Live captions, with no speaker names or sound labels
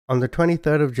On the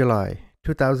 23rd of July,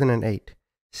 2008,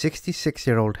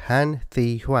 66-year-old Han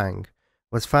Thi Huang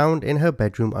was found in her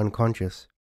bedroom unconscious.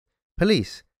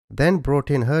 Police then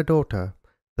brought in her daughter,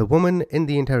 the woman in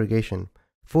the interrogation,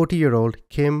 40-year-old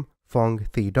Kim Phuong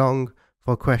Thi Dong,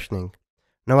 for questioning.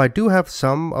 Now, I do have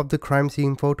some of the crime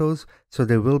scene photos, so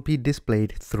they will be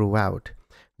displayed throughout.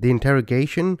 The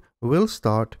interrogation will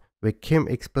start where Kim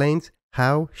explains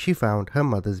how she found her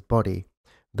mother's body.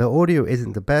 The audio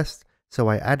isn't the best, so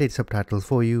I added subtitles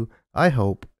for you. I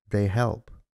hope they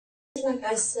help. Like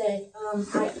I said,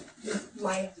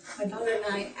 my daughter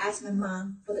and I asked my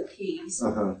mom for the keys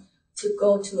to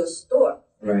go to a store.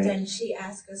 Right. And then she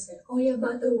asked us, "Oh yeah,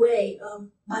 by the way,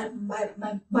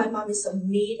 my mom is some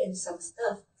meat and some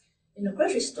stuff in the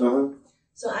grocery store."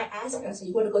 So I asked her, I said,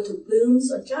 "You want to go to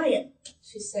Boone's or Giant?"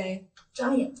 She said,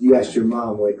 "Giant." You asked your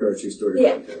mom what grocery store to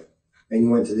go to. And you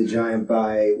went to the Giant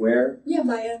by where? Yeah,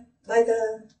 by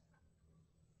the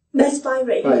Best Buy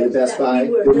right By here. the Best Buy? We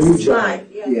were The new just by.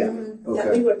 Giant. Yeah. Okay.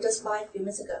 That we were just by a few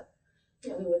minutes ago.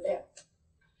 Yeah, we were there.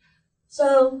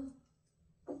 So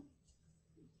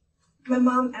my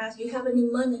mom asked, "You have any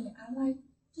money?" I'm like,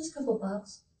 "Just a couple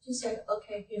bucks." She said,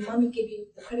 "Okay, here, mommy give you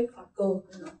the credit card. Go,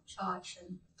 charge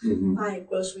and buy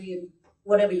grocery and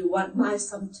whatever you want. Buy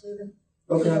some too, and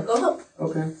go home."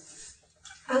 Okay.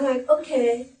 I'm like,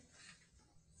 okay.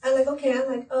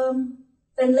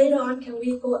 Then later on, can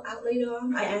we go out later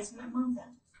on? I asked my mom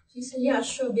that. She said, "Yeah,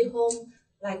 sure. Be home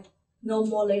like no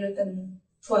more later than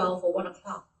 12 or 1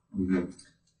 o'clock." I'm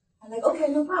like, okay,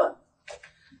 no problem.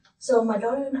 So my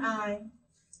daughter and I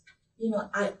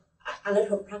let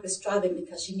her practice driving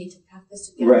because she needs to practice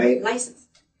to get her license.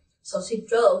 So she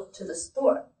drove to the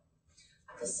store.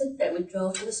 To sit there, we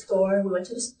drove to the store. We went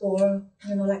to the store.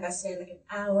 Like I said, like an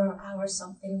hour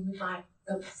something. We buy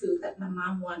the food that my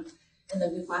mom wants, and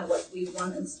then we buy what we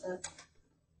want and stuff.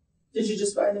 Did you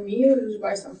just buy the meat, or did you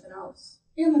buy something else?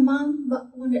 Yeah, my mom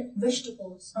wanted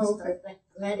vegetables and stuff like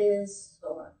lettuce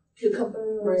or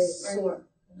cucumbers or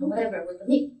whatever with the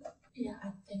meat. Yeah,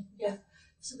 I think, yeah.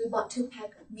 So we bought 2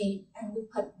 packs of meat, and we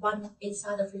put one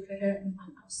inside the refrigerator and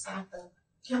one outside the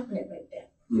cabinet right there.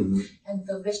 And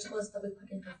the vegetables that we put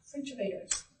in the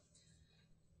refrigerators.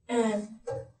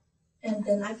 And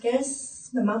then I guess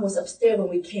my mom was upstairs when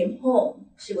we came home.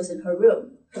 She was in her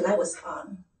room. The light was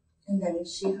on. And then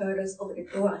she heard us over the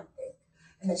door, I think.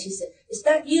 And then she said, "Is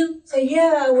that you?" I said,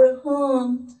 "Yeah, we're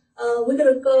home. We're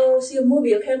going to go see a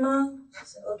movie, okay, Mom?" She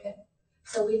said, "Okay."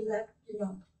 So we left,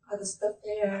 all the stuff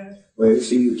there. Wait,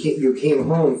 so you came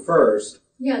home first?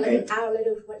 Yeah, like an hour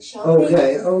later we went shopping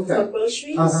for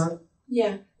groceries.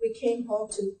 Yeah, we came home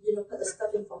to, put the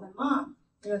stuff in for my mom,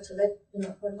 to let,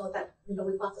 her know that,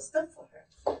 we bought the stuff for her.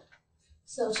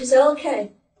 So she said,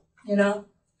 okay, I'm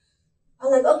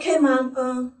like, okay,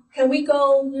 Mom, can we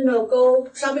go, go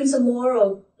shopping some more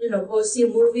or, go see a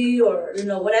movie or,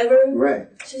 whatever? Right.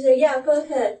 She said, yeah, go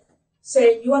ahead.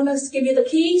 Say, you want us to give you the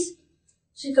keys?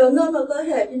 She go, no, go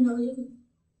ahead, you can.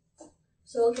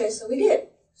 So, okay, so we did.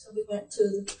 So we went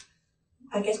to,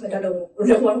 I guess my daughter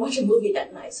didn't want to watch a movie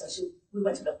that night, so we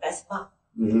went to the Best Buy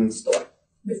store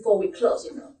before we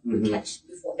closed, catch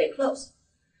before they closed.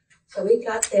 So we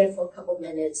got there for a couple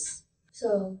minutes.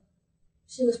 So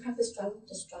she was practice driving,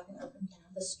 just driving up and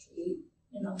down the street,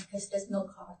 because there's no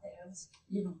car there. It was,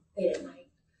 late at night.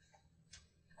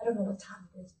 I don't know what time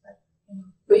it is, but,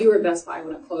 But you were at Best Buy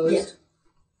when it closed? Yeah.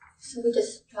 So we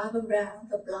just drive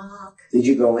around the block. Did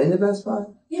you go into Best Buy?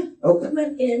 Yeah. Okay. We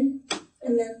went in,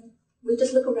 and then we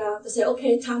just look around. They say,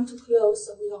 okay, time to close.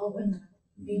 So we all went out.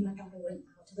 Me and my daughter went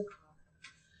out to the car.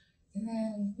 And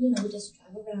then, we just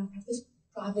drive around, practice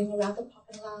driving around the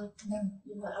parking lot. And then,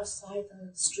 outside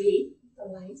the street, the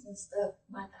lights and stuff,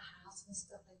 by the house and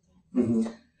stuff like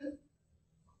that.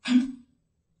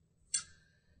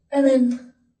 And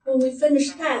then when we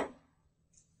finished that,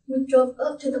 we drove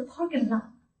up to the parking lot.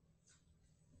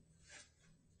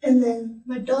 And then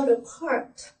my daughter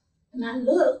parked, and I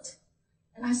looked,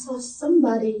 and I saw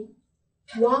somebody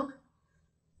walk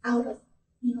out of,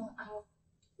 our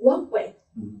walkway,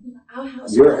 our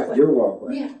house walkway. Your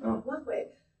walkway? Yeah, walkway.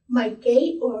 My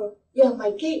gate.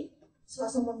 Saw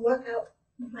someone walk out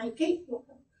my gate.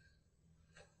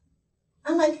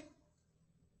 I'm like,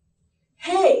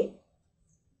 hey.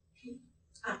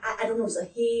 I don't know if it was a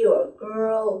he or a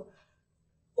girl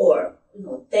or,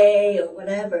 they or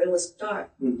whatever. It was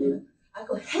dark. I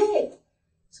go, hey.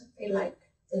 So they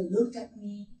looked at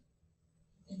me.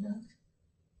 They looked.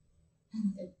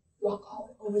 And they walked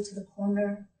all over to the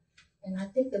corner. And I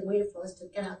think they waited for us to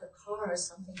get out of the car or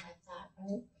something like that,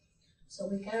 right? So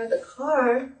we got out of the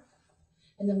car.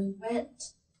 And then we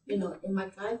went, in my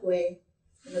driveway,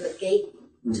 the gate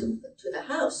to the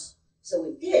house. So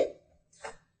we did.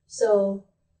 So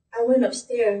I went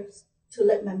upstairs to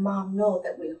let my mom know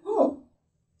that we're home.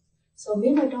 So me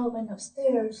and my dog went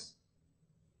upstairs,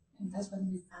 and that's when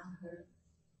we found her.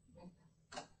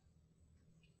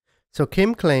 So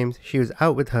Kim claims she was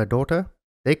out with her daughter.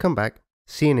 They come back,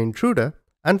 see an intruder,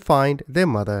 and find their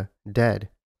mother dead.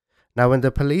 Now, when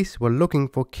the police were looking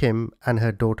for Kim and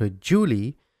her daughter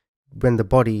Julie, when the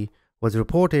body was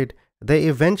reported, they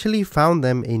eventually found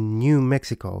them in New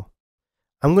Mexico.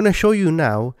 I'm going to show you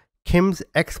now Kim's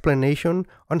explanation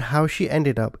on how she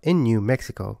ended up in New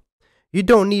Mexico. You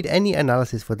don't need any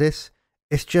analysis for this,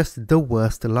 it's just the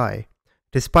worst lie.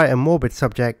 Despite a morbid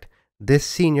subject, this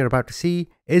scene you're about to see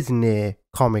is near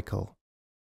comical.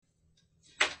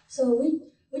 So we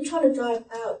try to drive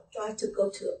to go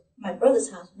to my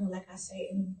brother's house, like I say,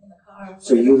 in the car.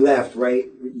 So you left right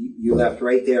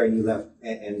there, and you left,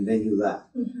 and then you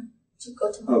left. Mm-hmm. To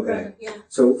go to my brother, yeah.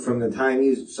 So from the time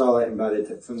you saw it, and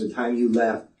from the time you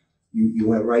left, you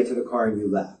went right to the car and you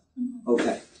left. Mm-hmm.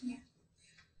 Okay. Yeah.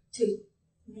 To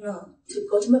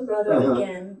go to my brother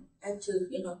again, and to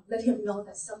let him know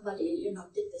that somebody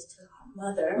did this to our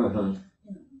mother.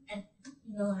 And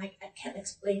I can't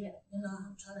explain it.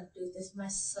 I'm trying to do this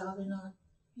myself.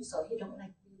 So he don't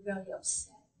be really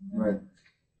upset. Right.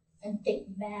 And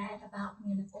think bad about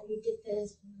me. Oh, you did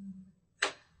this.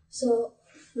 So,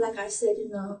 like I said,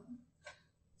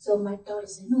 so my daughter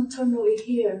said, no, turn over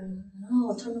here,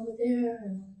 no, turn over there,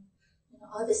 and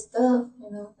all this stuff,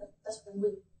 that's when we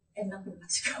end up in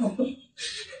Mexico.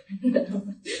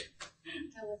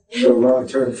 So wrong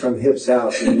turn from hip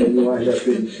south, and then you wind up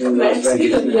in Las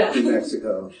Vegas, New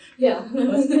Mexico. Yeah.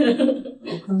 Okay.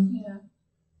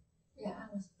 Yeah,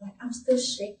 I was like, I'm still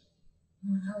shaking.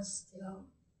 I was still.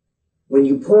 When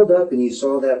you pulled up and you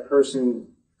saw that person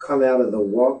come out of the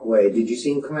walkway, did you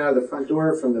see him come out of the front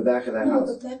door or from the back of the house?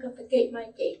 No, the back of the gate, my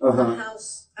gate, Uh-huh. the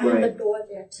house. I have a door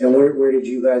there too. And where did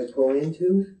you guys pull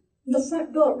into? The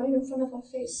front door, right in front of our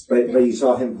face. But you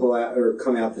saw him pull out or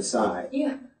come out the side.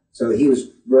 Yeah. So he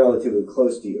was relatively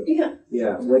close to you. Yeah.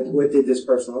 Yeah. What did this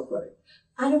person look like?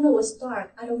 I don't know what's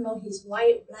dark. I don't know if he's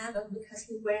white, black, or because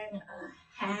he's wearing a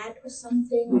hat or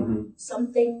something, or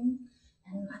something.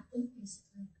 And I think he's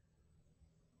like,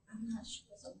 I'm not sure,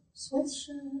 it's a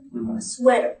sweatshirt or a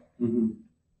sweater.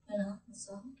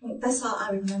 So that's how I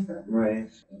remember. Right.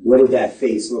 What did that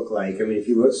face look like? I mean, if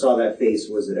you saw that face,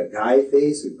 was it a guy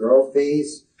face, a girl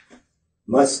face,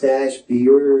 mustache,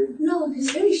 beard? No,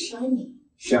 he's very shiny.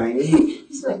 Shiny?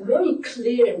 He's like very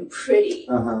clear and pretty.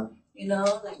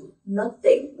 Like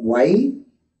nothing. White?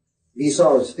 If you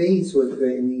saw his face,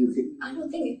 I don't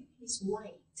think he's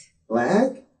white.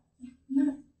 Black?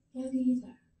 Not that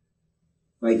either.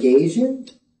 Like Asian?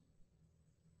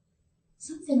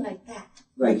 Something like that.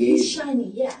 Like he's Asian.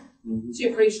 shiny, yeah. So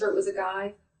you're pretty sure it was a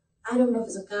guy? I don't know if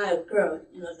it's a guy or girl,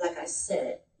 like I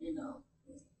said,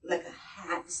 like a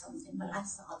hat or something, but I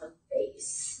saw the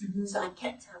face. So I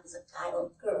can't tell if it's a guy or a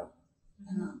girl,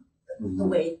 the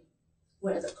way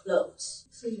wear the clothes.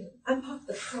 So I parked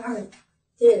the car like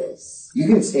this. You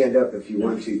can stand up if you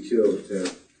want to, too.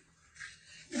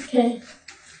 Okay.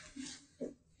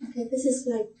 Okay, this is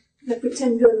like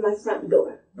pretend you're in my front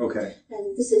door. Okay.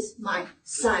 And this is my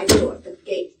side door, the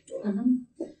gate door.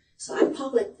 So I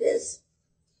parked like this.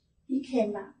 He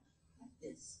came out like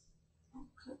this.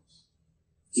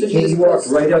 So he walked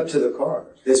right up to the car.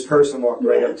 This person walked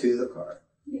right up to the car.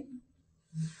 Yeah.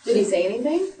 Did he say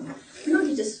anything? No,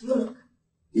 he just looked.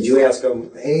 Did you ask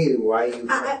him, hey, why you...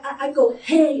 I go,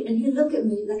 hey, and he looked at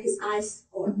me like his eyes,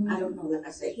 or I don't know, like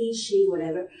I said, he, she,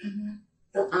 whatever.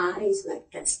 The eyes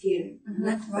like got scared,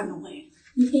 like run away.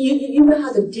 You know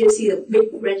how the deer see the big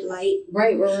red light?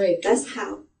 Right. That's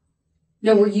how.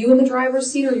 Now, were you in the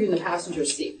driver's seat or were you in the passenger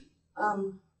seat?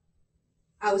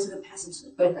 I was in the passenger.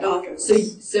 My daughter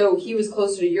was. So he was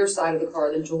closer to your side of the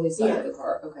car than Julie's side of the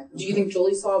car. Okay. Do you think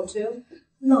Julie saw him too?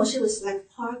 No, she was like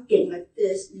parking like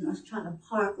this, trying to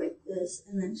park like this,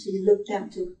 and then she looked down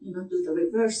to, do the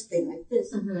reverse thing like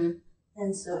this.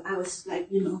 And so I was like,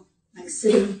 like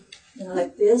sitting,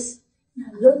 like this. And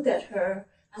I looked at her.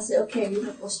 I said, okay,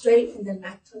 go straight, and then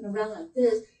I turned around like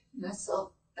this, and I saw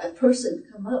that person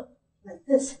come up like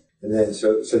this. And then,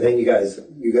 so then you guys,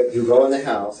 you go in the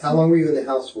house. How long were you in the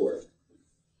house for?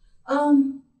 I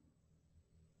don't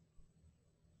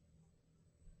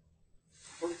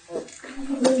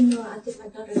really know. I think my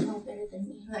daughter knows better than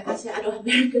me. Like I said, I don't have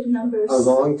very good numbers. A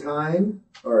long time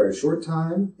or a short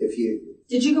time?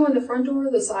 Did you go in the front door,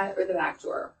 the side, or the back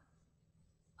door?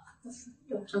 The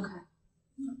front door. Okay.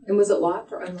 And was it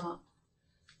locked or unlocked?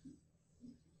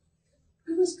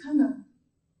 It was kind of.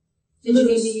 Did you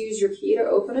need to use your key to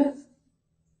open it?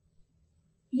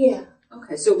 Yeah.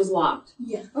 Okay, so it was locked.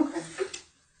 Yeah. Okay.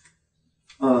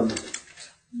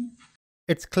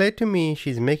 It's clear to me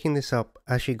she's making this up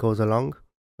as she goes along.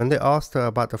 When they asked her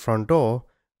about the front door,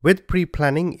 with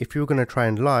pre-planning, if you were going to try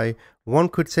and lie, one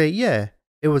could say, yeah,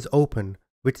 it was open,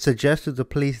 which suggests to the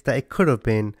police that it could have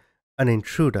been an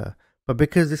intruder. But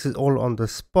because this is all on the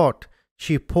spot,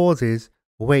 she pauses,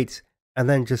 waits, and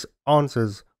then just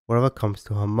answers whatever comes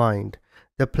to her mind.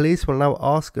 The police will now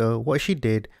ask her what she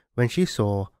did when she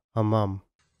saw her mum.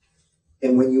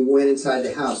 And when you went inside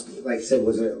the house, like I said,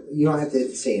 was it, you don't have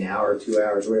to say an hour, 2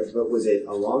 hours, whatever, but was it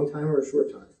a long time or a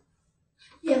short time?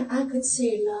 Yeah, I could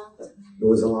say long. It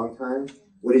was a long time?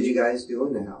 What did you guys do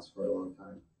in the house for a long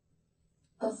time?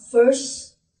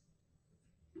 First,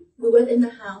 we went in the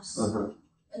house. Uh-huh.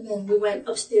 And then we went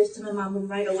upstairs to my mom's room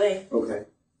right away. Okay.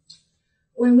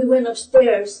 When we went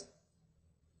upstairs,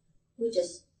 we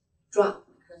just dropped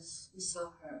because we saw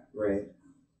her. Right.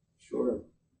 Sure.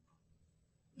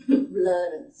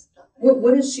 Blood and stuff.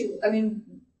 What is she, I mean,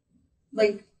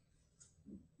 like,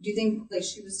 do you think, like,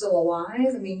 she was still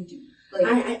alive? I mean,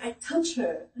 I touch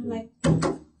her. I'm like,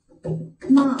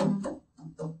 Mom.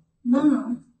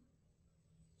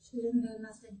 She didn't do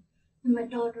nothing. And my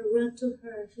daughter ran to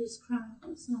her. She's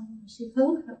crying. So she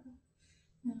held her.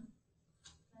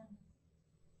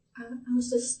 And I was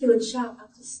just still in shock. I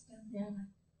was just standing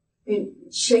there,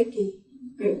 shaky.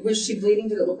 Was she bleeding?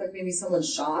 Did it look like maybe someone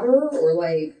shot her, or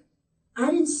like? I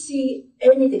didn't see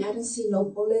anything. I didn't see no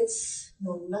bullets,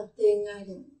 no nothing. I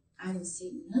didn't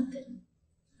see nothing.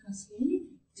 I didn't see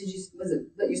anything. Was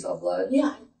it that you saw blood?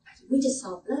 Yeah, we just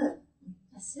saw blood.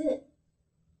 That's it.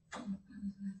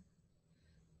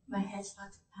 My head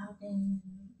started pounding.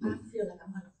 I feel like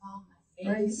I'm gonna fall on my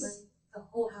face. Right. The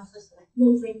whole house is like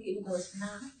moving, even though it's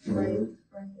not. Right.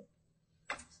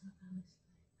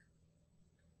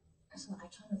 So I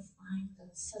tried to find the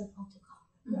cell phone to call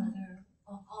my brother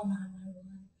or call 911. I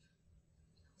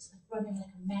was like running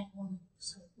like a mad woman.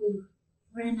 So we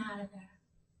ran out of there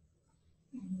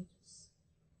and we just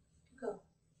go.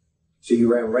 So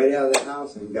you ran right out of the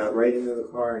house and got right into the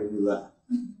car and you left?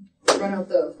 Run out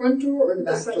the front door or the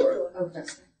back front door? Okay.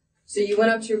 So you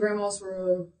went up to your grandma's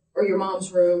room or your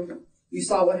mom's room, you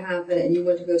saw what happened, and you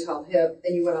went to go tell Hip,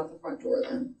 and you went out the front door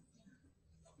then?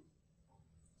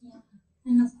 Yeah.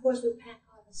 And of course we packed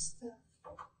all the stuff.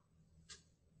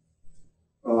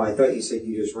 Oh, I thought you said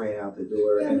you just ran out the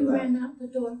door Yeah, and we left. ran out the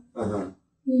door. Uh-huh.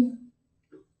 Yeah.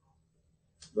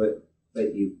 But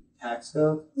you packed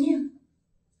stuff? Yeah.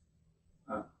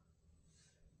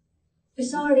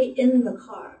 It's already in the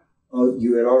car. Oh,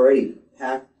 you had already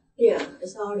packed? Yeah,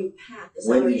 it's already packed. It's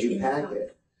When already did you in the pack car.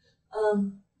 it?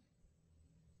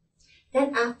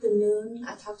 That afternoon,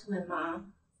 I talked to my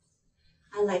mom.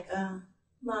 I like,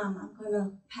 Mom, I'm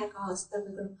gonna pack all the stuff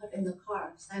we're gonna put in the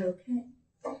car. Is that okay?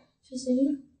 She said,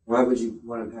 yeah. Why would you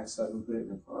want to pack stuff and put it in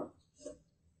the car?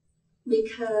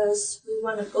 Because we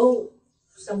want to go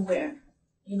somewhere,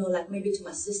 you know, like maybe to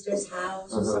my sister's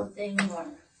house or something, or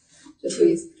to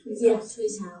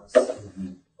his house,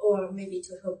 or maybe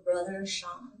to her brother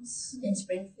Sean's in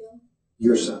Springfield.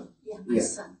 Your son? Yeah, my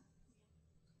son.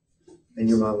 And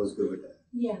your mom was good with that?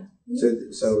 Yeah.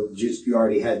 So just you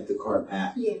already had the car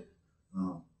packed? Yeah.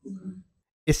 Oh.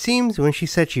 It seems when she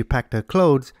said she packed her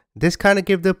clothes, this kind of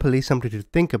gave the police something to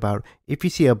think about. If you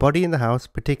see a body in the house,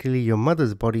 particularly your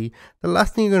mother's body, the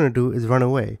last thing you're going to do is run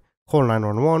away. Call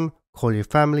 911, call your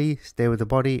family, stay with the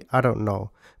body, I don't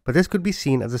know. But this could be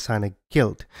seen as a sign of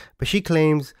guilt. But she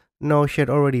claims, no, she had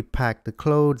already packed the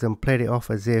clothes and played it off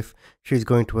as if she was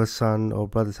going to her son or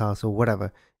brother's house or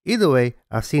whatever. Either way,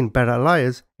 I've seen better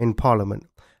liars in Parliament.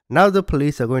 Now the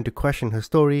police are going to question her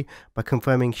story by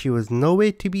confirming she was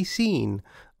nowhere to be seen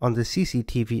on the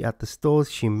CCTV at the stores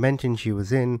she mentioned she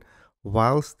was in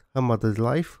whilst her mother's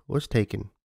life was taken.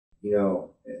 You know,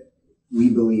 we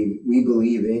believe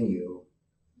in you,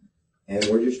 and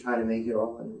we're just trying to make it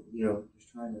all, you know,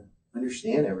 just trying to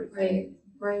understand everything.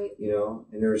 Right. You know,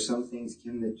 and there are some things,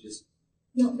 Kim, that just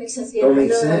don't make sense. Don't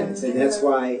make sense, and that's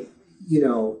why, you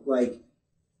know, like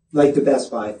the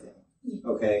Best Buy thing,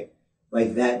 okay?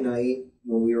 Like that night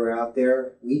when we were out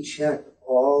there, we checked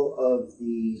all of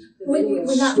the We're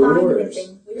not stores. buying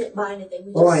anything. We didn't buy anything.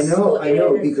 We Oh, I just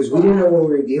know, because we didn't know what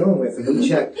we were dealing with, and we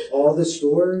checked all the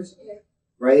stores,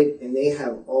 right? And they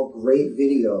have all great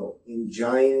video in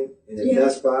Giant and at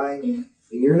Best Buy, and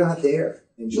you're not there.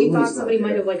 And We thought somebody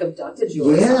might have like abducted you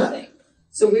or something.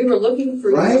 So we were looking for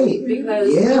you because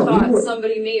we thought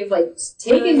somebody may have like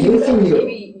taken you.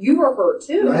 Maybe you were hurt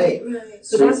too. Right.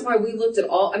 So that's why we looked at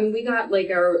all. I mean, we got like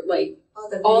our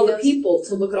all the people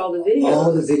to look at all the videos.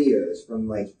 All the videos from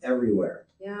like everywhere.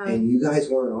 Yeah. And you guys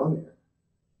weren't on there.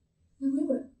 And we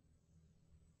were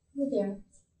there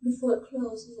before it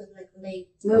closed. It was like late.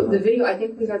 No, the video. I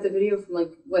think we got the video from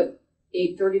like what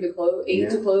 8:30 to close. 8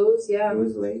 to close. Yeah, it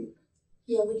was late.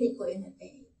 Yeah, we didn't go in at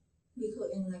 8. We go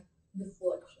in like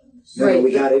before it closed. No, right.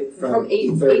 we got it from 8:30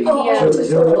 p.m.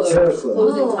 to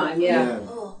closing time. Yeah.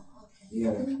 Oh, okay.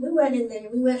 Yeah. We went in there.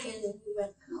 We went in and we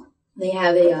went out. They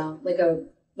have a like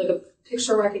a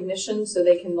picture recognition, so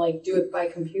they can like do it by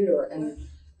computer. And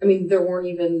I mean, there weren't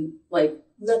even like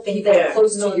nothing there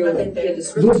close to your nothing there.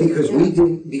 Yeah, because we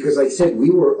didn't. Because like I said, we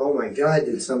were. Oh my God!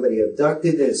 Did somebody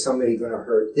abducted? Is somebody going to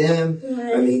hurt them?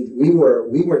 Right. I mean, we were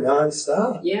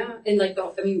nonstop. Yeah, and like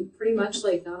I mean, pretty much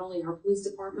like not only our police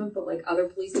department, but like other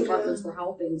police departments were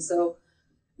helping. So,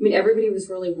 I mean, everybody was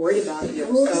really worried about you.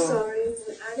 Oh, so. sorry,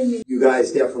 I didn't. You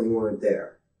guys definitely weren't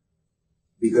there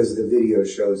because the video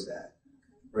shows that,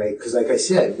 right? Because like I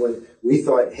said, when we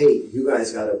thought, hey, you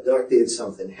guys got abducted,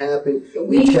 something happened.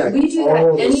 We do that this.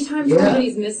 anytime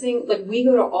somebody's missing. Like we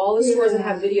go to all the stores that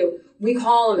have video. We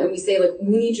call them and we say like,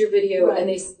 we need your video, and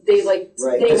they like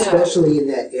they especially in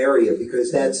that area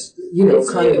because that's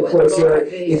it's kind of a close area.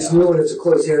 It's new and it's a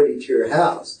close area to your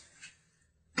house.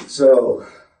 So,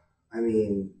 I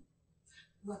mean,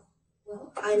 well,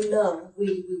 I know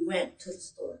we went to the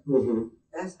store. Mm-hmm.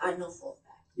 That's I know for a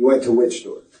fact. You went to which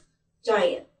store?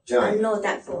 Giant. I know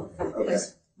that for a fact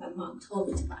because my mom told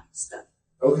me to buy stuff.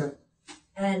 Okay.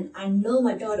 And I know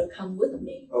my daughter come with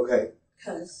me. Okay.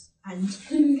 Because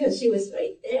she was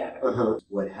right there.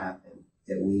 What happened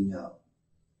that we know?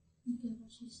 Okay,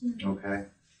 what she said. Okay.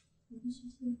 What did she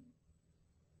say?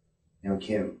 Now,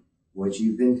 Kim, what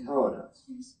you've been telling us,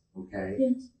 Yes. okay,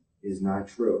 Yes. is not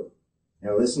true.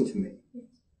 Now, listen to me. Yes.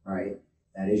 Right?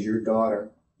 That is your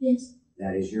daughter. Yes.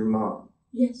 That is your mom.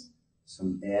 Yes.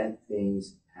 Some bad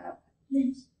things happened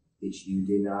Yes. that you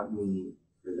did not mean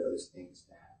for those things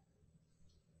to happen.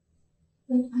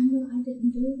 But I know I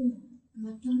didn't do that.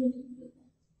 My daughter didn't do that.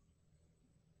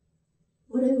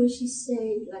 Whatever she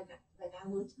said, like I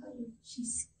will tell you,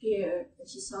 she's scared that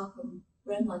she saw her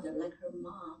grandmother, like her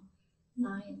mom,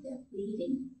 lying there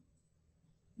bleeding.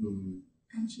 Mm-hmm.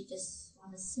 And she just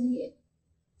want to say it.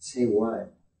 Say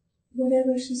what?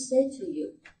 Whatever she said to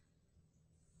you.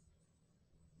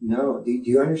 No. Do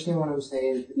you understand what I'm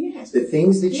saying? Yes. The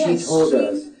things that she told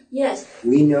us, yes,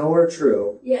 we know are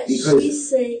true. yes. Because She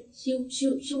say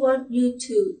she want you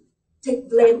to take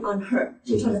blame on her.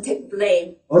 She's trying to take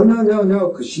blame. Oh no,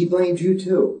 because she blamed you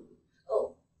too.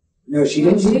 Oh. No, she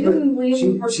No, didn't. she didn't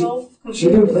blame herself. She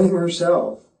didn't blame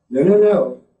herself.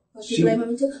 No. Oh, she blamed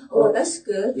on me too? Oh, that's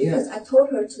good. Yeah. Because I told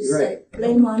her to say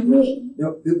blame on me.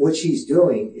 No, what she's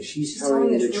doing is she's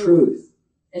telling you the truth.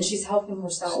 And she's helping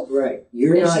herself. Right.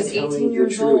 You're and not she's 18 telling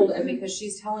years the truth. old, and because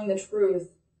she's telling the truth,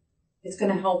 it's going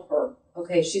to help her.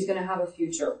 Okay, she's going to have a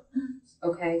future.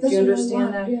 Okay, That's do you what I understand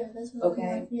want. that? Yeah, that's what Okay.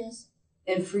 I want. Yes.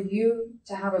 And for you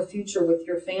to have a future with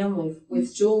your family,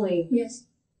 with Julie, Yes.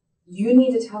 you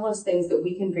need to tell us things that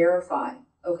we can verify.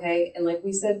 Okay, and like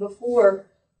we said before,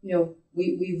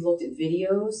 we've looked at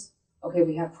videos. Okay,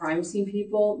 we have crime scene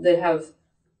people that have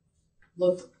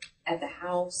looked at the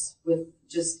house with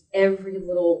just every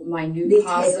little minute Details.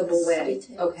 possible way.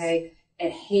 Details. Okay.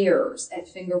 At hairs, at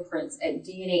fingerprints, at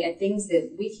DNA, at things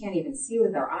that we can't even see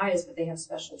with our eyes, but they have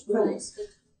special tools.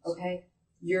 Right. Okay,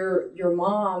 your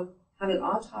mom had an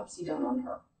autopsy done on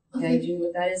her. Okay, do you know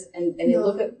what that is? And they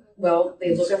look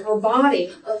at her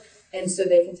body, and so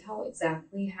they can tell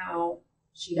exactly how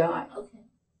she died. Okay.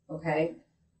 Okay,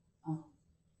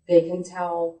 they can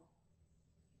tell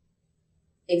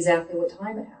exactly what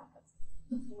time it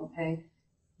happened. Okay,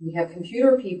 we have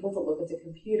computer people that look at the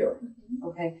computer.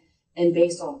 Okay, and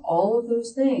based on all of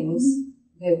those things,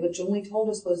 okay, what Julie told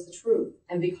us was the truth,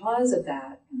 and because of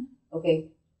that, okay,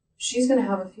 she's going to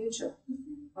have a future.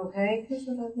 Okay,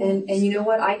 and you know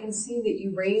what? I can see that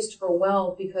you raised her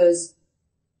well because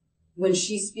when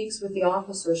she speaks with the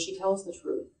officer, she tells the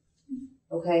truth.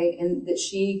 Okay, and that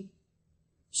she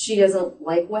doesn't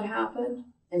like what happened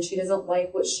and she doesn't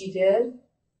like what she did,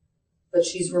 but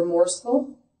she's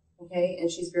remorseful. Okay, and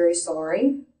she's very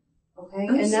sorry. Okay,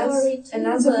 and that's a good thing.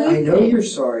 I know you're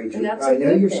sorry, and that's I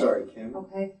know you're thing. sorry, Kim.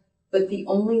 Okay, but the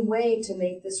only way to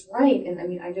make this right, and I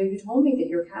mean, I know you told me that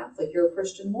you're Catholic, you're a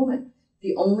Christian woman.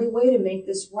 The only way to make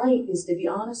this right is to be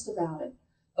honest about it.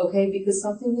 Okay, because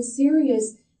something is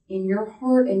serious in your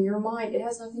heart and your mind, it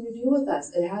has nothing to do with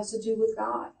us. It has to do with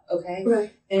God. Okay,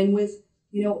 right? And with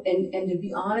and to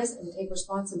be honest and to take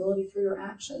responsibility for your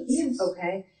actions. Yes.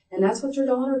 Okay. And that's what your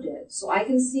daughter did. So I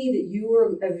can see that you were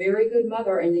a very good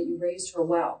mother and that you raised her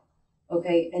well.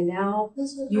 Okay, and now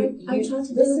that's what I'm trying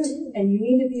to listen, do too. And you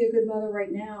need to be a good mother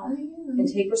right now I am. and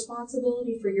take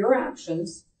responsibility for your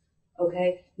actions.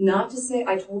 Okay? Not to say,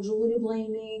 I told Julie to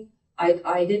blame me.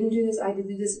 I didn't do this, I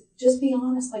did this. Just be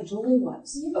honest like Julie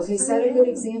was. Yes, Okay? Set a good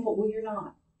example. Well, you're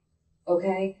not.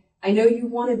 Okay? I know you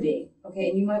want to be. Okay?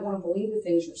 And you might want to believe the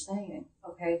things you're saying.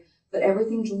 Okay? But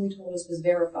everything Julie told us was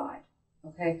verified.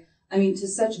 Okay? I mean, to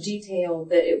such detail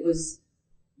that it was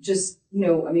just,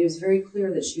 it was very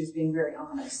clear that she was being very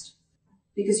honest.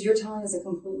 Because you're telling us a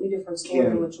completely different story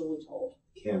than what Julie told.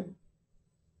 Kim,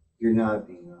 you're not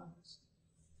being honest.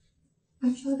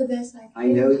 I try the best I can. I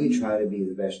know you try to be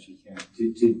the best you can,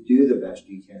 to do the best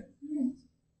you can. Yes.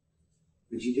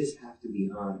 But you just have to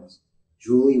be honest.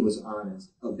 Julie was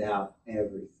honest about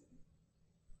everything.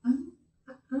 I'm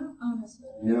honest.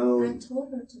 No. I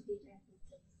told her to be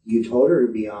everything. You told her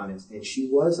to be honest, and she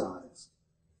was honest.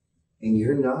 And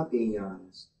you're not being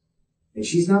honest. And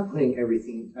she's not putting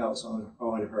everything else on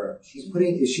her.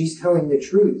 She's telling the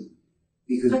truth.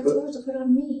 Because I told her to put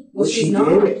on me. Well, she's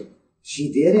not.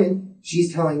 She didn't.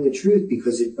 She's telling the truth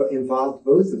because it involved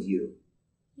both of you.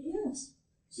 Yes.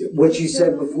 What you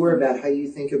said before about how you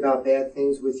think about bad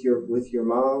things with your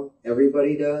mom,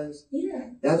 everybody does. Yeah.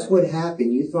 That's what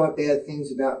happened. You thought bad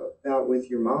things about with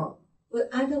your mom. But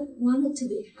I don't want it to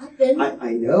be happen.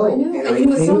 I know. I know.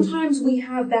 And And sometimes we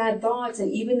have bad thoughts,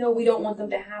 and even though we don't want them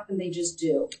to happen, they just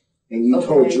do. And you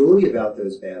told Julie about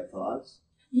those bad thoughts.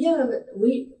 Yeah, but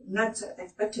we not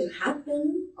expect it to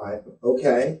happen.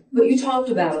 Okay. But you talked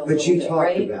about it a But little you bit, talked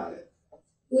right? about it.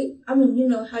 You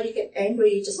know how you get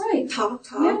angry, you just talk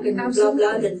Yeah, and absolutely.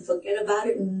 blah, blah, then forget about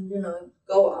it and,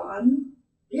 go on.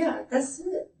 Yeah, that's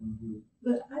it. Mm-hmm.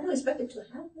 But I don't expect it to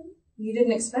happen. You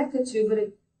didn't expect it to, but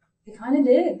it kind of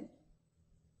did.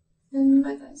 And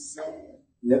like I said,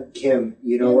 No, Kim,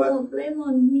 you know what? don't blame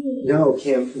on me. No,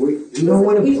 Kim, we don't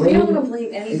want to blame. We don't want to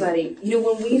blame anybody.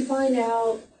 When we find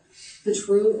out the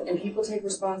truth and people take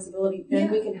responsibility, then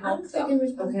we can help I'm them. taking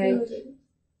responsibility Okay?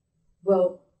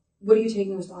 Well, what are you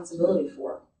taking responsibility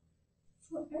for?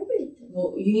 for everything.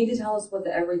 Well, you need to tell us what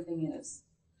the everything is.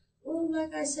 Well,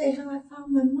 like I say, how I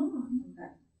found my mom.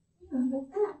 Okay. Yeah, like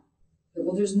that.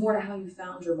 Well, there's more to how you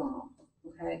found your mom.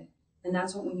 Okay? And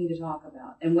that's what we need to talk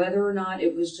about. And whether or not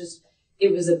it was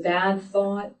a bad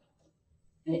thought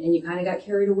and you kind of got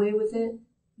carried away with it,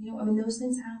 those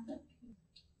things happen.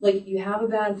 Like, you have a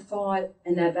bad thought,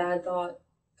 and that bad thought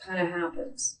kind of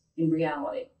happens in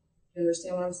reality. You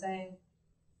understand what I'm saying?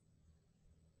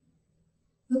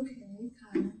 Okay,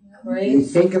 kind of. Yeah. Right? You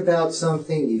think about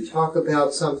something, you talk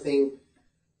about something,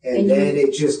 and then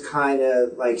it just kind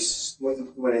of, like,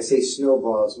 when I say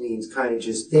snowballs, means kind of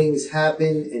just things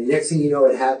happen, and next thing you know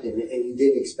it happened, and you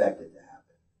didn't expect it to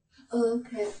happen. Oh,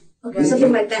 okay. Okay,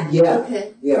 something like that. Yeah.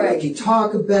 Okay. Yeah, Right. like you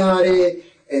talk about it,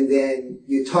 and then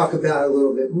you talk about it a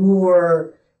little bit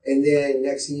more, and then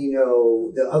next thing you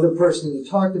know, the other person you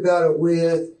talked about it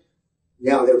with,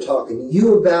 now they're talking to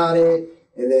you about it,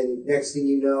 and then next thing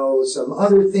you know, some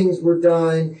other things were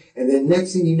done, and then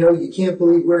next thing you know, you can't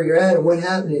believe where you're at and what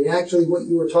happened, and actually what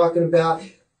you were talking about.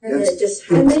 And it just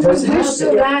And then you doesn't wish happen.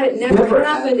 so bad it never Never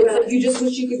happened. It's like you just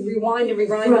wish you could rewind and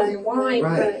rewind and rewind.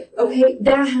 Right. Okay,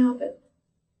 that happened.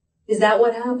 Is that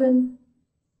what happened?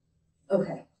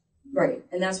 Okay, right.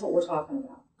 And that's what we're talking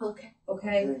about. Okay.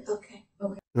 Okay? Okay.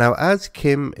 Now, as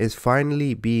Kim is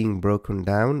finally being broken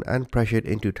down and pressured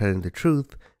into telling the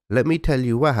truth, let me tell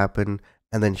you what happened,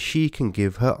 and then she can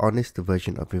give her honest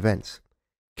version of events.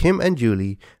 Kim and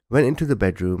Julie went into the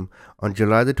bedroom on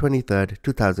July the 23rd,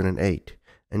 2008,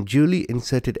 and Julie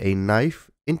inserted a knife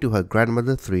into her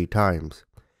grandmother 3 times.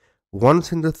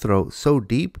 Once in the throat so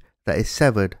deep that it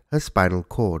severed her spinal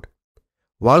cord.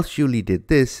 Whilst Julie did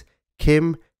this,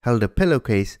 Kim held a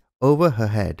pillowcase over her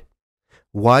head.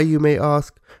 Why, you may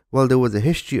ask? Well, there was a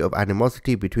history of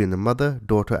animosity between the mother,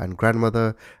 daughter and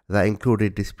grandmother that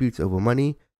included disputes over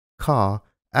money, car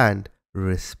and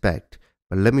respect.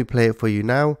 But let me play it for you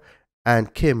now,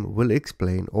 and Kim will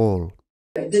explain all.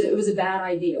 That it was a bad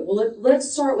idea. Well,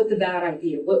 let's start with the bad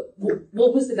idea. What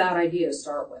was the bad idea to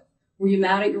start with? Were you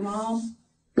mad at your mom?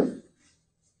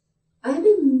 I've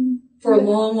been For a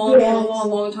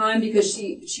long time because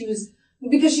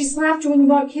she slapped you when you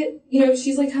bought kid.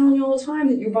 She's like telling you all the time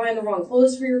that you're buying the wrong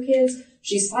clothes for your kids.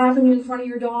 She's slapping you in front of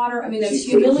your daughter. That's She's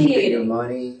keeping your humiliating.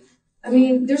 money.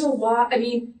 There's a lot.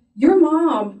 Your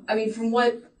mom,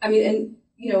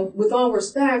 with all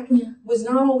respect, was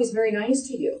not always very nice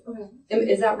to you. Right.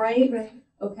 Is that right? Right.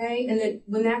 Okay. And then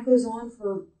when that goes on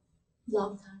for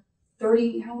Long time.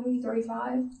 30, how old are you,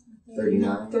 35?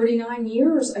 39. 39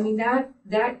 years. That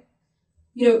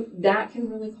can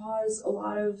really cause a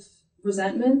lot of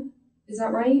resentment. Is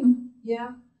that right? Mm-hmm.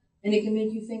 Yeah. And it can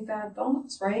make you think bad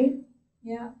thoughts, right?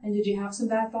 Yeah. And did you have some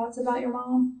bad thoughts about your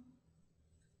mom?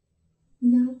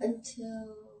 not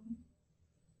until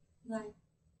like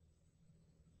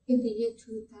in the year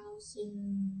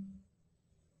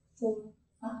 2004,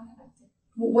 5, I think.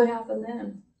 What happened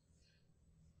then?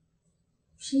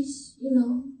 She's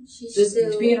Just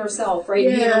still being herself, right?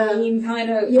 Yeah. Being mean, kind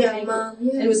of. Yeah, Mom.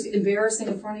 Yeah. And it was embarrassing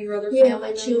in front of your other Yeah, family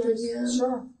my children. members? Yeah.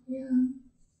 Sure.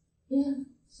 Yeah.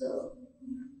 So,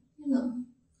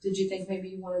 Did you think maybe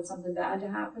you wanted something bad to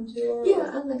happen to her? Yeah,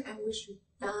 I'm like, I wish you'd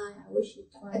die. I wish you'd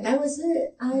die. Right. And that was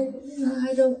it. I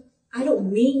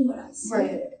don't mean what I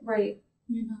said. Right.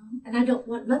 And I don't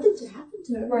want nothing to happen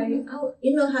to her. Right.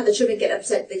 You know how the children get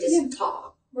upset? They just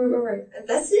talk. Right. And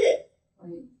that's it.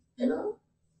 Right.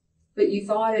 But you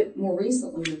thought it more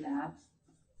recently than that.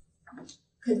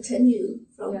 Continue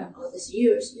from all these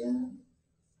years. Yeah.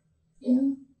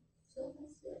 So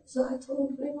that's it. So I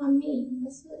told her, blame on me.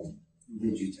 That's it.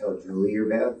 Did you tell Julie your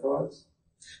bad thoughts?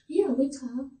 Yeah, we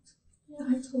talked. Yeah,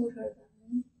 I told her that.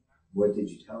 What did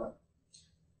you tell her?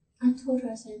 I told her,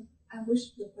 I said, I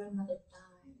wish your grandmother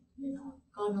died,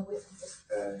 gone away from this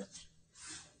earth.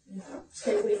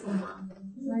 Stay away from Mom.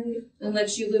 Right. And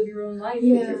let you live your own life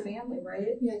with your family,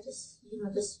 right? Yeah, just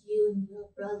you and your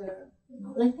brother,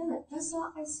 like that. That's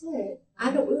all I said.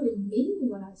 I don't really mean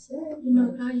what I said.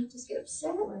 How you just get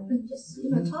upset and just,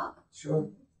 talk. Sure.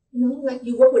 Like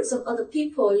you work with some other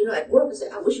people, at work and say,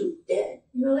 I wish you were dead.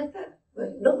 Like that.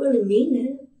 But you don't really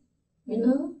mean it.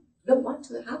 Don't want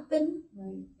to happen.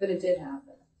 Right. But it did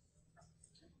happen.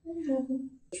 It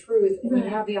happened. Truth, and you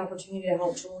have the opportunity to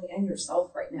help Julie and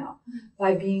yourself right now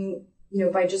by being,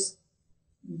 by just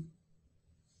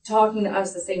talking to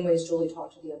us the same way as Julie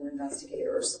talked to the other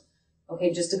investigators.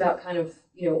 Okay, just about kind of,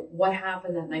 what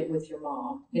happened that night with your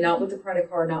mom. And not with the credit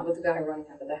card, not with the guy running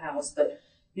out of the house, but,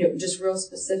 just real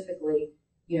specifically,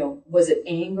 was it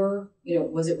anger?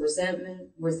 Was it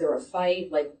resentment? Was there a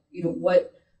fight? Like,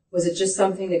 what, was it just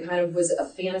something that kind of was a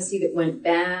fantasy that went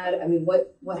bad? I mean,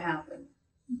 what happened?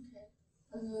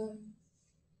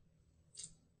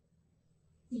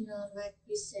 Like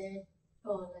we said,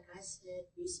 or like I said,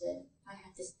 we said, I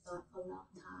had this thought for a long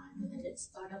time, and then it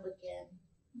started up again,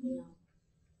 and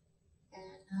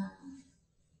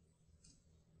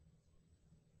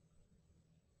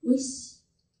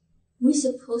we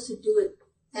supposed to do it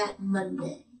that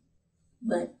Monday,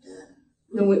 but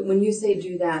no, when you say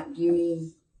do that, do you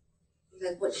mean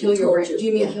like what kill she your? told you? Do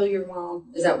you mean kill your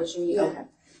mom? Is that what you mean? Yeah.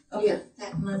 Okay. Yeah,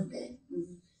 that Monday.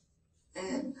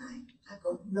 And I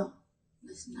go, no,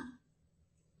 let's not.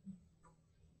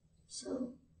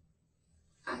 So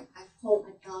I called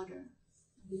my daughter,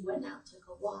 and we went out to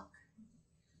go walk.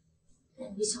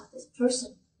 And we saw this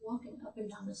person walking up and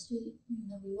down the street. And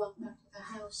then we walked back to the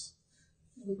house,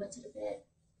 and we went to the bed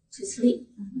to sleep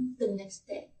the next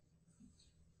day.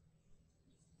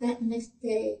 That next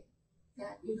day,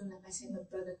 like I said, my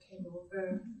brother came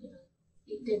over,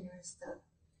 eat dinner and stuff,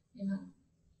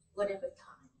 whatever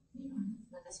time,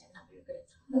 like I said, not very good at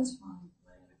time. That's fine.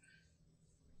 Whatever.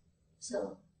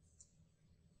 So,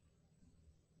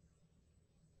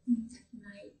 that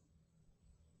night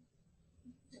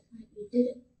we did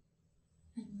it.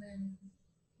 And when,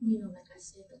 like I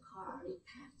said, the car already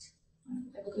packed.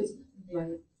 Everything's nothing there.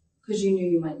 Right. Because you knew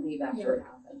you might leave after it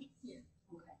happened. Yeah.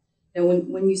 Okay. Now,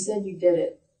 when you said you did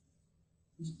it,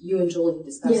 you and Julie had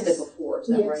discussed it before, is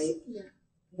that right? Yeah.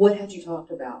 What had you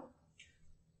talked about?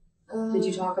 Did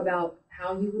you talk about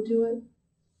how you would do it?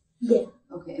 Yeah.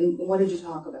 Okay, and what did you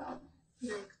talk about?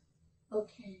 Like,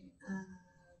 okay,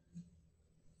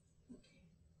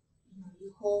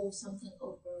 you hold something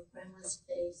over grandma's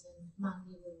face and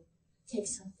mommy will take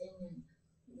something and,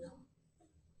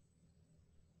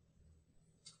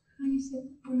 how you say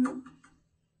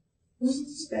it?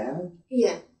 Stab?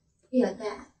 Yeah,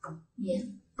 that. Yeah.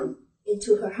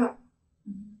 Into her heart.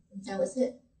 That was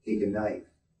it. Take a knife.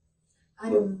 I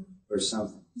don't. Or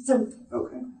something. Something.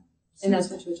 Okay. And that's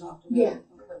what you talked about? Yeah. Okay.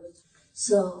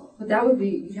 So. But that would be,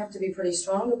 you'd have to be pretty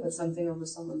strong to put something over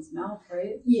someone's mouth,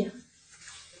 right? Yeah.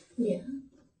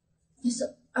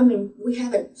 So, we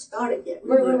haven't started yet.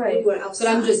 Right. We were outside.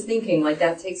 But I'm just thinking, like,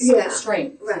 that takes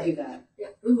strength to do that.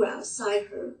 Yeah, we were outside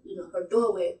her, her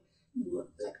doorway. We were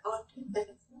like arguing back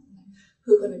and forth.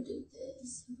 Who's gonna do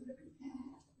this? Who's gonna do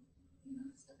that?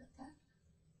 Stuff like that.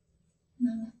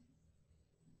 No.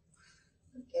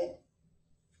 Forget it.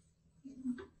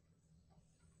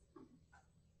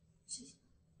 She's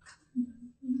come on.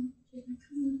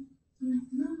 I'm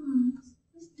like, no,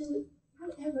 let's do it.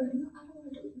 Whatever. I don't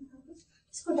want to do it now.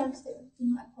 Let's go downstairs. I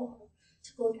called her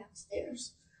to go downstairs.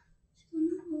 She goes,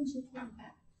 no, she came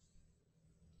back.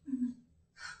 I'm like,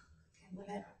 okay,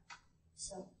 whatever.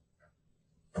 So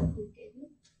we did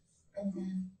it, and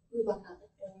then we walked out the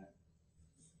door.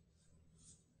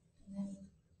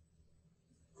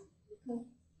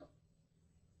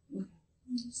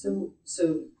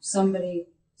 So somebody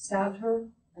stabbed her,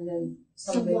 and then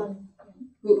somebody Someone.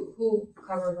 who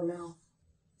covered her mouth?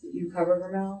 You covered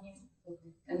her mouth, Yeah. okay.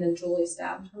 And then Julie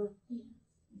stabbed her. Yeah.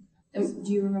 And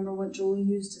do you remember what Julie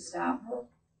used to stab her?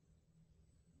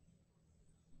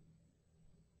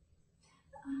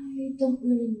 I don't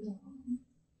really know.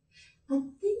 I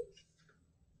think,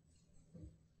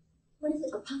 what is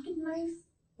it, a pocket knife?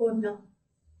 Or no?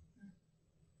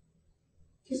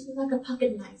 Just like a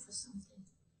pocket knife or something.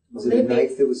 Was Or it a maybe,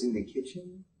 knife that was in the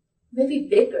kitchen? maybe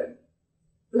bigger,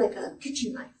 like a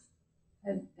kitchen knife.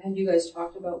 Had you guys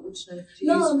talked about which knife to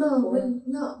No, use? no,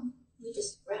 before? we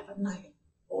just grab a knife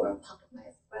or a pocket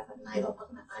knife, grab a knife or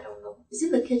pocket knife, I don't know. It's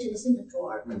in the kitchen, it's in the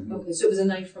drawer. Okay, so it was a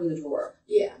knife from the drawer.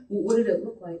 Yeah. What did it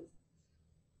look like?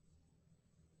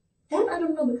 That I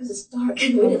don't know because it's dark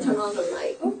and we didn't turn on the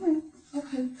light.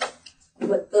 Okay.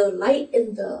 But the light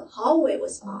in the hallway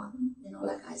was on,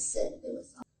 like I said, it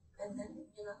was on. And then,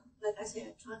 like I said,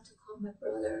 I tried to call my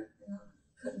brother,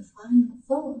 couldn't find my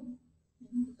phone,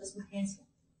 because my hands,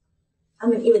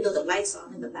 even though the light's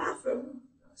on in the bathroom,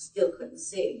 still couldn't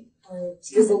see.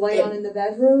 Was the light on in the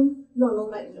bedroom? No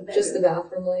light in the bedroom. Just the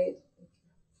bathroom light?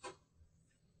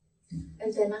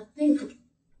 And then I think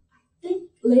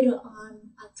later on,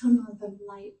 I turned on the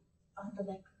light on the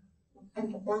bedroom,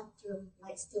 and the bathroom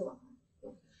light still on.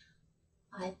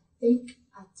 I think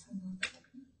I turned on the bedroom.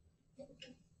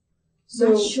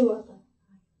 Not sure, but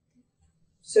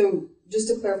So, just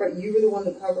to clarify, you were the one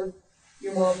that covered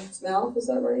your mom's mouth, is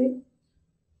that right?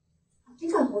 I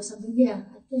think I hold something. Yeah,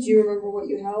 I think. Do you remember what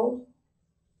you held?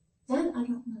 That I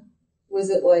don't know. Was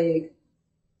it like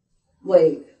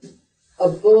a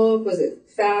book? Was it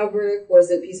fabric?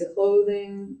 Was it a piece of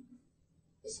clothing?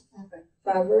 It's fabric.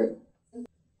 Fabric? And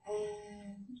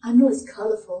I know it's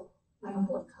colorful. I don't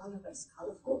know what color, but it's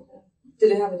colorful.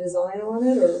 Did it have a design on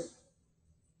it, or?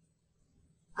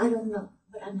 I don't know,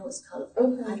 but I know it's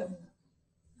colorful. Okay. I don't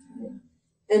know.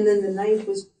 And then the knife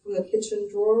was from the kitchen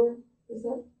drawer? Is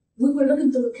that? We were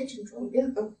looking through the kitchen drawer. Yeah.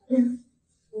 Okay. Yeah.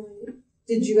 Right.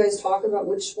 Did you guys talk about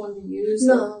which one to use?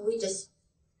 No, we just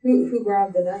Who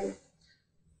grabbed the knife?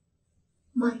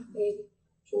 my baby.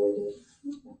 Julie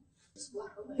did. Okay. Just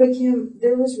walk away. But Kim,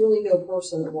 there was really no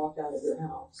person that walked out of your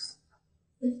house.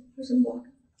 The person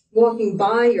Walking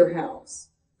by your house.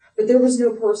 But there was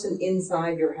no person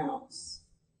inside your house.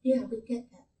 Yeah, we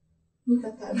get that. We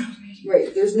got that already.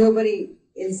 Right. There's nobody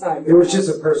inside There your was house.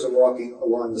 just a person walking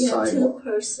along the sidewalk.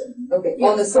 Two-person. Okay. Yeah,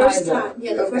 On the first sidewalk. time.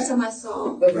 Yeah, the Okay. first time I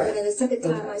saw. Okay. And then the second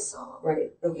time Okay. I saw.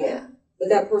 Right. Okay. Yeah. But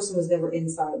that person was never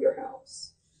inside your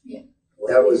house. Yeah.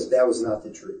 That was not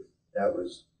the truth. That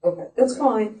was. Okay. That's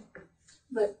fine.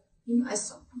 But I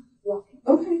saw him walking.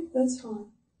 Okay. That's fine.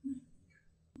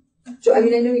 I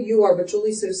know you are, but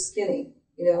Julie's so skinny,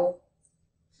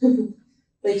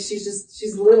 like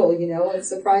she's little, It's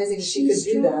surprising she could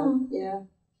do strong. that. Yeah.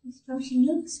 She's strong. She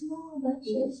looks small, but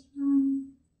she's strong.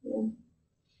 Yeah.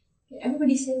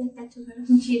 Everybody say like that to her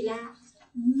when she laughs.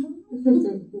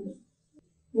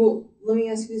 Well, let me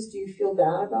ask you this: do you feel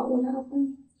bad about what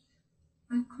happened?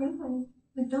 I cried.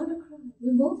 My daughter cried.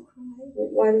 We both cried.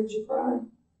 Why did you cry?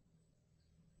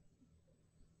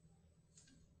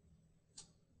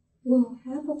 Well,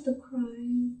 half of the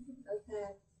cry was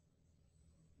that,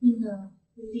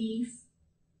 relief.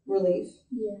 Relief.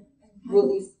 Yeah. And half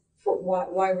Relief for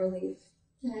why relief?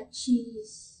 that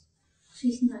she's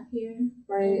not here.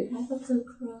 Right. And half of the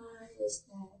cry is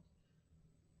that,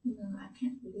 I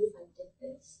can't believe I did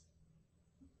this.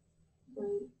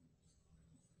 Right.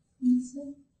 And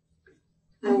so,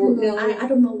 No, I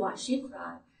don't know why she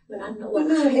cried, but I know why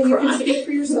no, I and you can cried. speak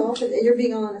for yourself, and you're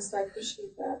being honest. I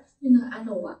appreciate that. I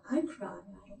know why I cried.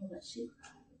 I don't know why she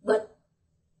cried. But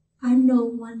I know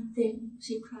one thing.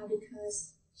 She cried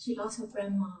because she lost her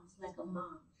grandma like a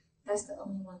mom. That's the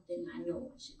only one thing I know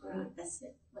why she cried. That's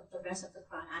it. But the rest of the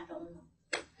cry, I don't know.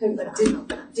 But I know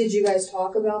that. Did you guys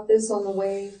talk about this on the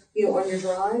way, on your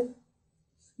drive?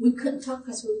 We couldn't talk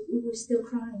because we were still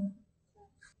crying.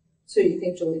 So you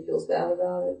think Julie feels bad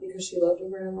about it because she loved her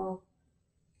grandma?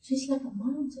 She's like a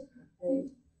mom to her. Right.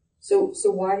 So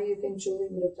why do you think Julie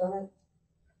would have done it?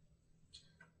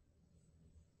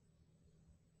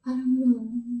 I don't know.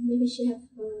 Maybe she have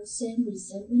the same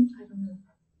resentment. I don't know.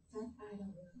 That I don't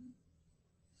know.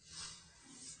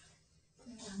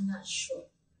 I'm not sure.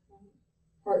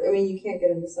 Or, you can't get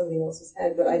into somebody else's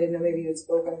head, but I didn't know maybe you had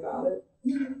spoken about it.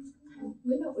 We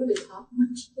don't really talk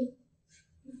much.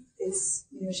 It's,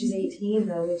 she's 18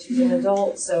 though, and she's an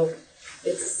adult, so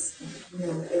it's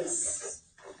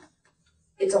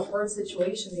a hard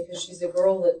situation because she's a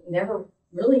girl that never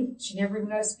even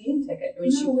got a speeding ticket.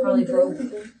 She probably drove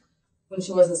when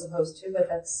she wasn't supposed to, but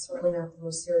that's certainly not the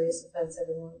most serious offense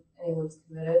anyone's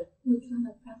committed. We're trying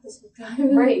to practice with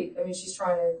driving. Right. I mean, she's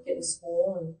trying to get in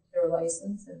school and get her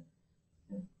license, and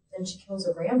then she kills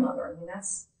her grandmother. I mean,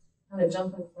 that's kind of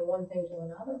jumping from one thing to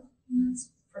another. That's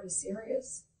pretty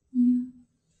serious. Yeah.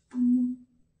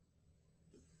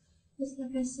 Just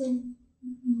like I said,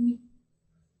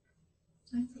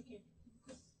 I take it.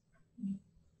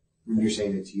 When you're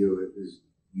saying it to you, it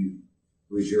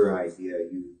was your idea.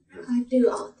 I do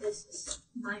all this is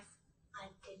my I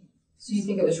didn't. So you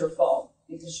think it was your fault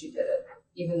because she did it?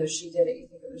 Even though she did it, you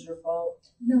think it was your fault?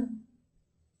 No.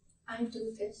 I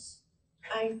do this.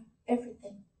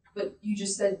 Everything. But you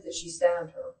just said that she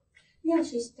stabbed her. Yeah,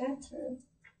 she stabbed her.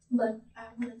 But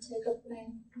I want to take a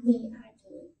blame. Me, I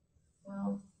do it.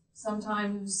 Well,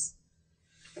 sometimes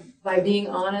by being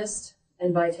honest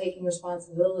and by taking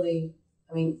responsibility,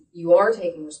 I mean, you are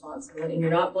taking responsibility and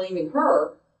you're not blaming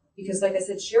her because, like I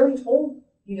said, she already told,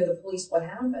 the police what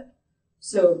happened.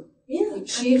 So yeah,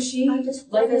 she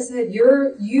like I said,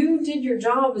 you did your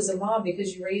job as a mom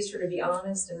because you raised her to be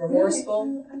honest and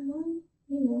remorseful. I want,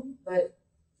 But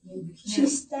you can't. She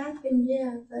stabbed him,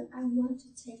 yeah, but I want to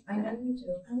take I know you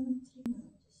do. I want to take it.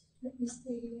 Let me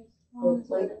stay here. Well,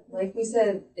 like we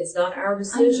said, it's not our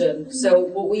decision. So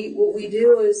what we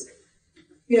do is,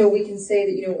 we can say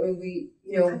that, when we,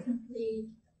 I can plead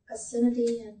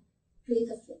obscenity and plead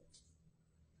the fifth.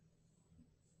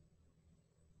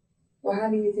 Well, how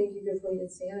do you think you could plead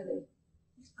insanity?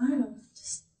 I don't know.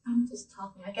 I'm just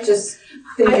talking. I guess just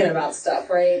thinking about stuff,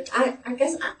 right? I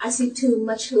guess I see too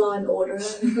much Law and Order.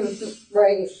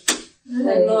 Right. I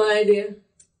have no idea.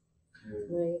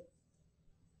 Right.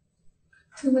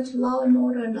 Too much Law and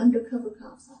Order and undercover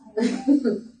cops. I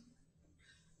don't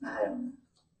know.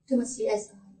 Too much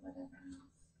CSI, whatever.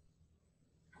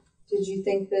 Did you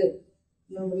think that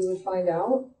nobody would find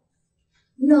out?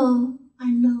 No,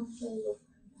 I know they will find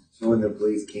out. So when the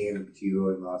police came to you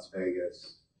in Las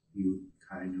Vegas, you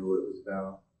kind of knew what it was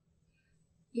about?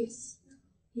 Yes.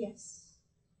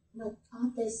 But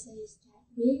all they say is that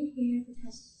we're here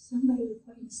because somebody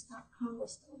reporting stock car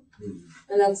was stolen.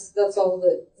 And that's all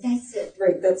that. That's it.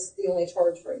 Right. That's the only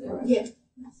charge right now. Yeah.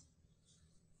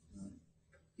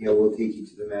 Yeah, we'll take you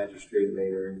to the magistrate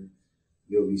later, and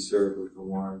you'll be served with a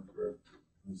warrant for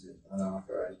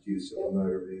unauthorized use of a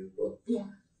motor vehicle. Yeah.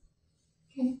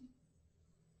 Okay.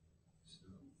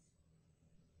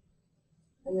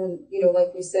 And then,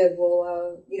 like we said,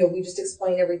 we'll, we just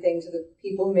explain everything to the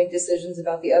people who make decisions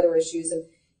about the other issues, and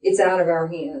it's out of our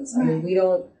hands. Right. I mean,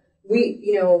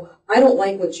 I don't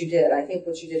like what you did. I think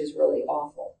what you did is really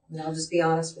awful. I mean, I'll just be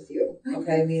honest with you.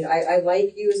 Okay. I mean, I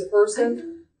like you as a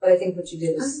person, but I think what you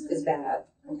did is bad.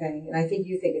 Okay. And I think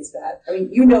you think it's bad. I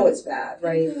mean, it's bad,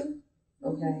 right?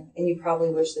 Okay. And you probably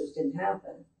wish that it didn't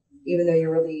happen, even though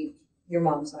your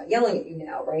mom's not yelling at you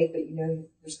now, right? But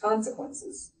there's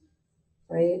consequences.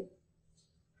 Right?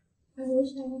 I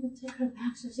wish I would take her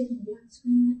back so she can yell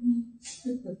screaming at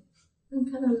me. I'm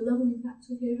kind of lonely not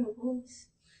to hear her voice.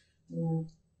 Yeah.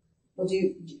 Well,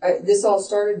 this all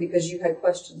started because you had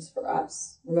questions for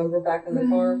us. Remember back in the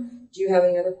car? Do you have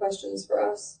any other questions for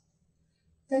us?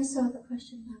 That's all the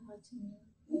questions I want to know.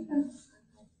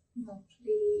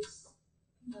 Please,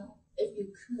 if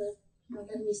you could,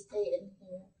 let me stay in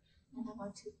here. And I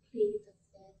want to plead the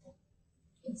fifth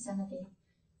insanity.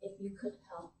 If you could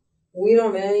help. We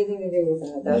don't have anything to do with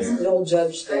that. That's the old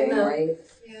judge thing, right?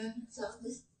 Yeah. So I'm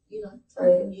just,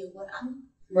 telling you what I'm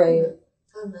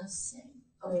gonna say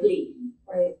or plead.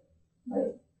 Right.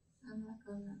 I'm not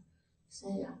gonna say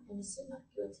I'm innocent, not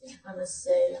guilty. I'm gonna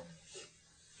say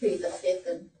plead the fifth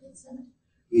and insanity.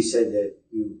 You said that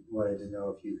you wanted to know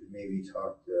if you could maybe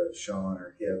talk to Sean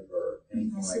or Hip or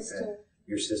anything like that.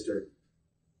 Your sister.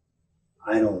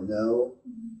 I don't know.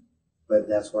 Mm-hmm. But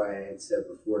that's why I had said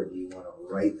before, do you want to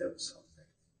write them something?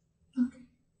 Okay.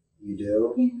 You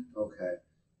do? Yeah. Okay.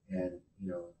 And,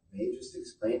 maybe just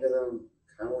explain to them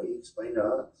kind of what you explained to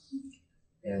us. Okay.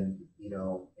 And, maybe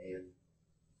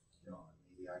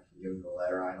I can give them the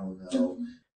letter. I don't know. Okay.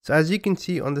 So as you can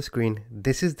see on the screen,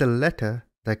 this is the letter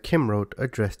that Kim wrote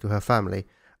addressed to her family.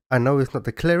 I know it's not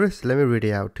the clearest. Let me read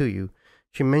it out to you.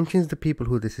 She mentions the people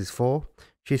who this is for.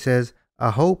 She says, I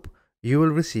hope you will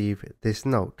receive this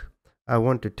note. I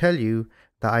want to tell you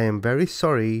that I am very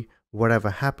sorry whatever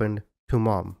happened to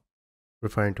Mom,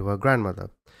 referring to her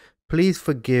grandmother. Please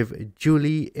forgive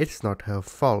Julie, it's not her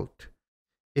fault.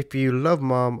 If you love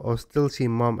Mom or still see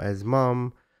Mom as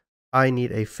Mom, I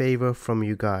need a favor from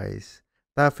you guys.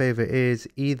 That favor is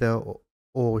either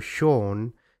or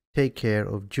Sean take care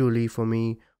of Julie for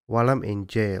me while I'm in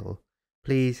jail.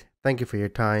 Please, thank you for your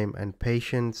time and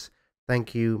patience.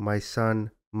 Thank you, my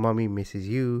son, Mommy misses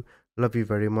you. Love you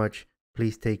very much.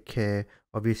 Please take care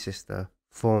of your sister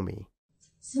for me.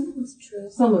 Some of it's true.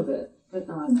 Some of it, but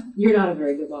not. You're not a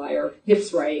very good liar.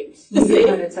 Hip's right. You can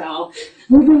kind of tell.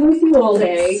 We've been with you all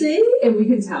day, See? and we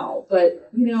can tell. But,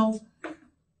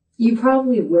 you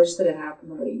probably wish that it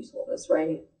happened the way you told us,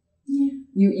 right? Yeah.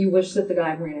 You wish that the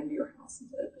guy ran into your house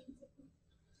and did it.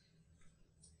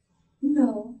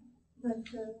 No, but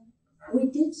we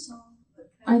did saw.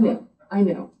 I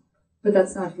know. But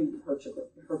that's not who hurt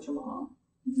your mom.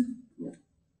 No.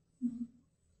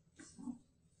 So.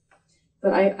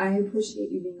 But I appreciate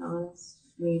you being honest.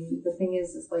 I mean, the thing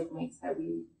is like Mike said,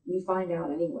 we find out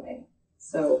anyway.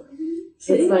 So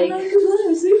it's like,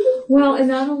 well, and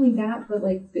not only that, but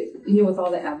like, with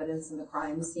all the evidence in the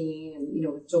crime scene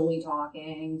and, with Jolie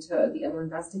talking to the other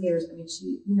investigators, I mean,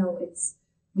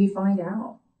 we find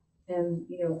out. And,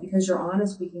 because you're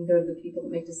honest, we can go to the people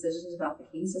that make decisions about the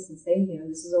cases and say,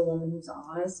 this is a woman who's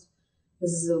honest.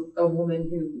 This is a woman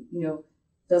who,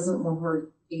 doesn't want her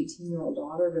 18-year-old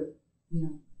daughter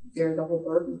to, bear the whole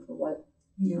burden for what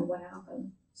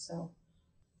happened. So.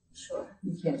 Sure.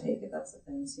 You can't take it, that's the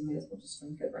thing. So you may as well just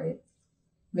drink it, right?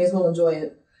 May as well enjoy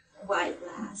it. Why it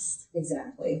lasts.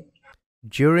 Exactly.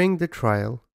 During the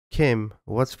trial, Kim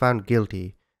was found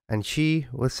guilty and she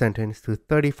was sentenced to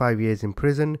 35 years in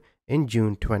prison in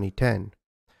June 2010.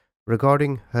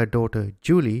 Regarding her daughter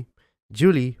Julie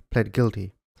pled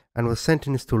guilty and was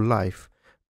sentenced to life,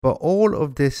 but all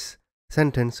of this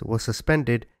sentence was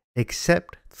suspended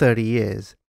except 30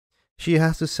 years. She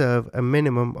has to serve a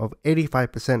minimum of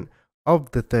 85% of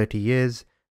the 30 years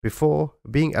before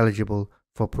being eligible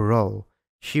for parole.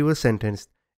 She was sentenced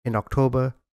in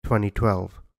October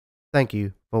 2012. Thank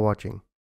you for watching.